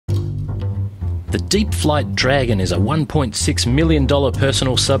The Deepflight Dragon is a $1.6 million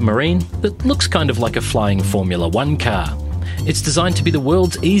personal submarine that looks kind of like a flying Formula One car. It's designed to be the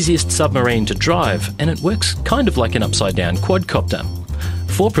world's easiest submarine to drive, and it works kind of like an upside-down quadcopter.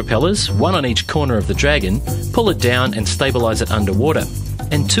 4 propellers, 1 on each corner of the Dragon, pull it down and stabilise it underwater,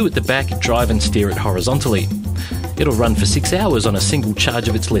 and 2 at the back drive and steer it horizontally. It'll run for 6 hours on a single charge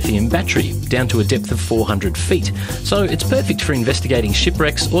of its lithium battery, down to a depth of 400 feet, so it's perfect for investigating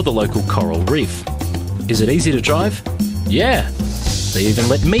shipwrecks or the local coral reef. Is it easy to drive? Yeah! They even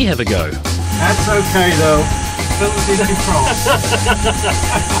let me have a go. That's okay though. Facility control.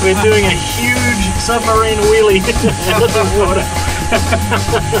 We're doing a huge submarine wheelie out of the water.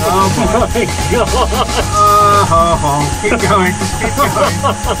 Oh my God! Oh, keep going, keep going.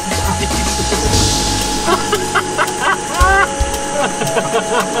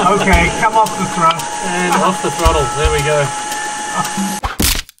 Okay, come off the thrust. And off the throttle. There we go.